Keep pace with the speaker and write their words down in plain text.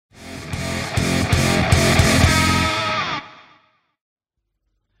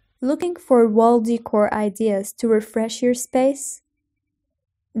Looking for wall decor ideas to refresh your space?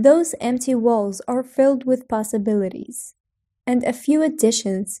 Those empty walls are filled with possibilities, and a few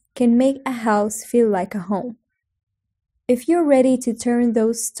additions can make a house feel like a home. If you're ready to turn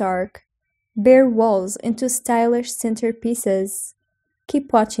those stark, bare walls into stylish centerpieces,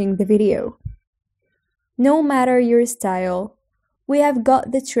 keep watching the video. No matter your style, we have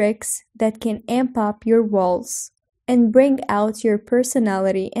got the tricks that can amp up your walls and bring out your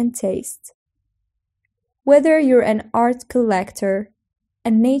personality and taste. Whether you're an art collector,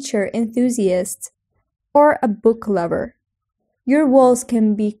 a nature enthusiast, or a book lover, your walls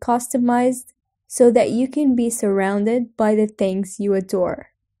can be customized so that you can be surrounded by the things you adore.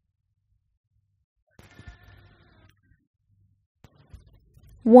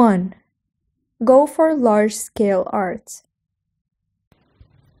 One, go for large-scale art.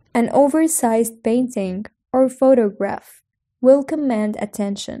 An oversized painting or photograph will command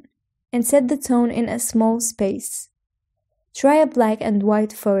attention and set the tone in a small space. Try a black and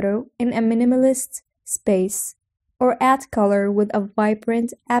white photo in a minimalist space or add color with a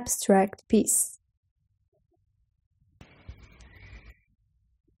vibrant abstract piece.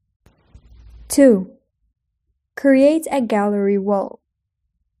 2. Create a gallery wall.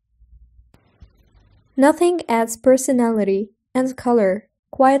 Nothing adds personality and color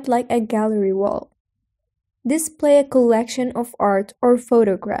quite like a gallery wall. Display a collection of art or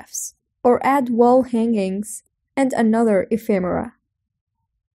photographs, or add wall hangings and another ephemera.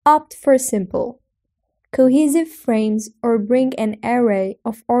 Opt for simple, cohesive frames or bring an array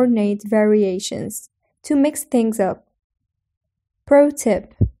of ornate variations to mix things up. Pro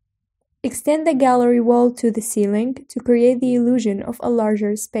tip: extend the gallery wall to the ceiling to create the illusion of a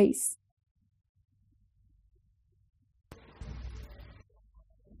larger space.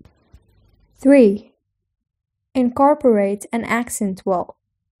 3. Incorporate an accent wall.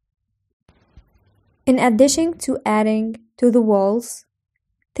 In addition to adding to the walls,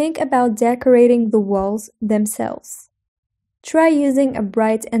 think about decorating the walls themselves. Try using a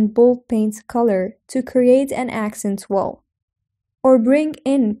bright and bold paint color to create an accent wall, or bring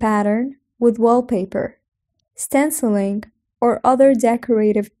in pattern with wallpaper, stenciling, or other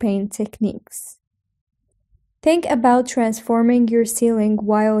decorative paint techniques. Think about transforming your ceiling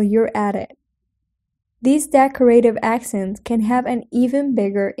while you're at it. These decorative accents can have an even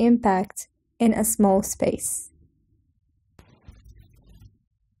bigger impact in a small space.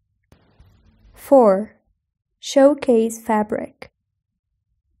 4. Showcase fabric.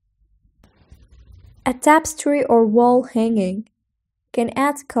 A tapestry or wall hanging can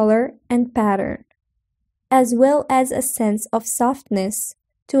add color and pattern, as well as a sense of softness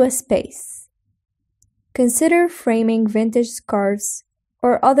to a space. Consider framing vintage scarves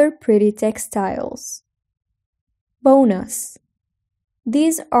or other pretty textiles. Bonus: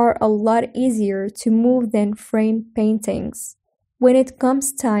 these are a lot easier to move than framed paintings when it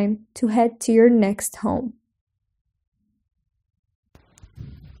comes time to head to your next home.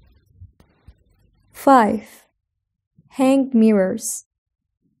 5. Hang mirrors.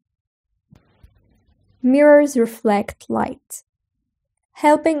 Mirrors reflect light,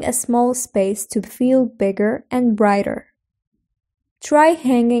 helping a small space to feel bigger and brighter. Try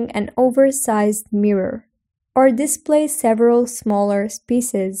hanging an oversized mirror or display several smaller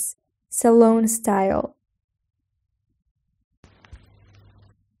pieces, salon style.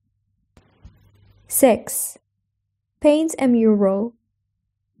 6. Paint a mural.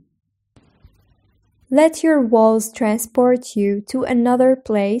 Let your walls transport you to another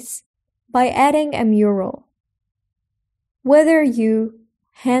place by adding a mural. Whether you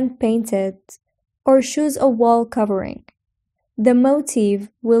hand-paint it or choose a wall covering, the motif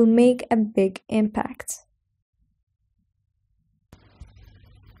will make a big impact.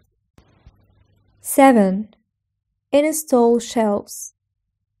 7. Install shelves.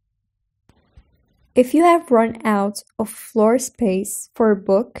 If you have run out of floor space for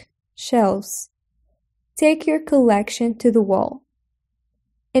book shelves, take your collection to the wall.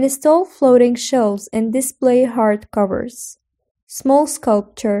 Install floating shelves and display hardcovers, small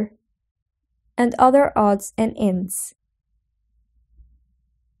sculpture, and other odds and ends.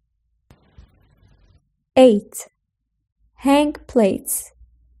 8. Hang plates.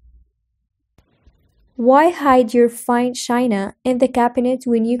 Why hide your fine china in the cabinet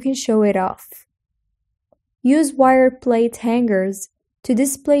when you can show it off? Use wire plate hangers to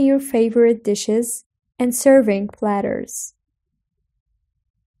display your favorite dishes and serving platters.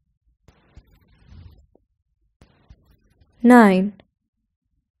 9.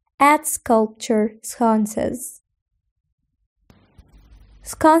 Add sculpture sconces.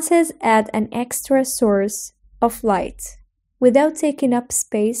 Sconces add an extra source of light without taking up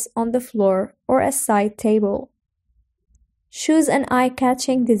space on the floor or a side table. Choose an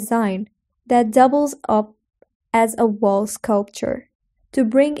eye-catching design that doubles up as a wall sculpture to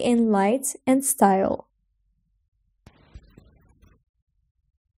bring in light and style.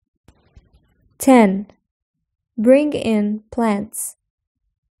 10. Bring in plants.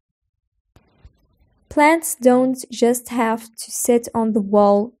 Plants don't just have to sit on the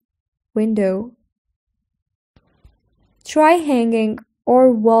wall window. Try hanging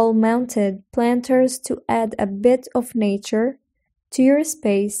or wall-mounted planters to add a bit of nature to your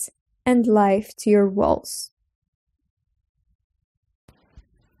space and life to your walls.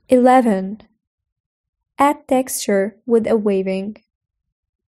 11. Add texture with a waving.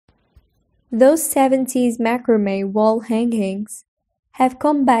 Those 70s macrame wall hangings have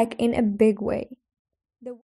come back in a big way.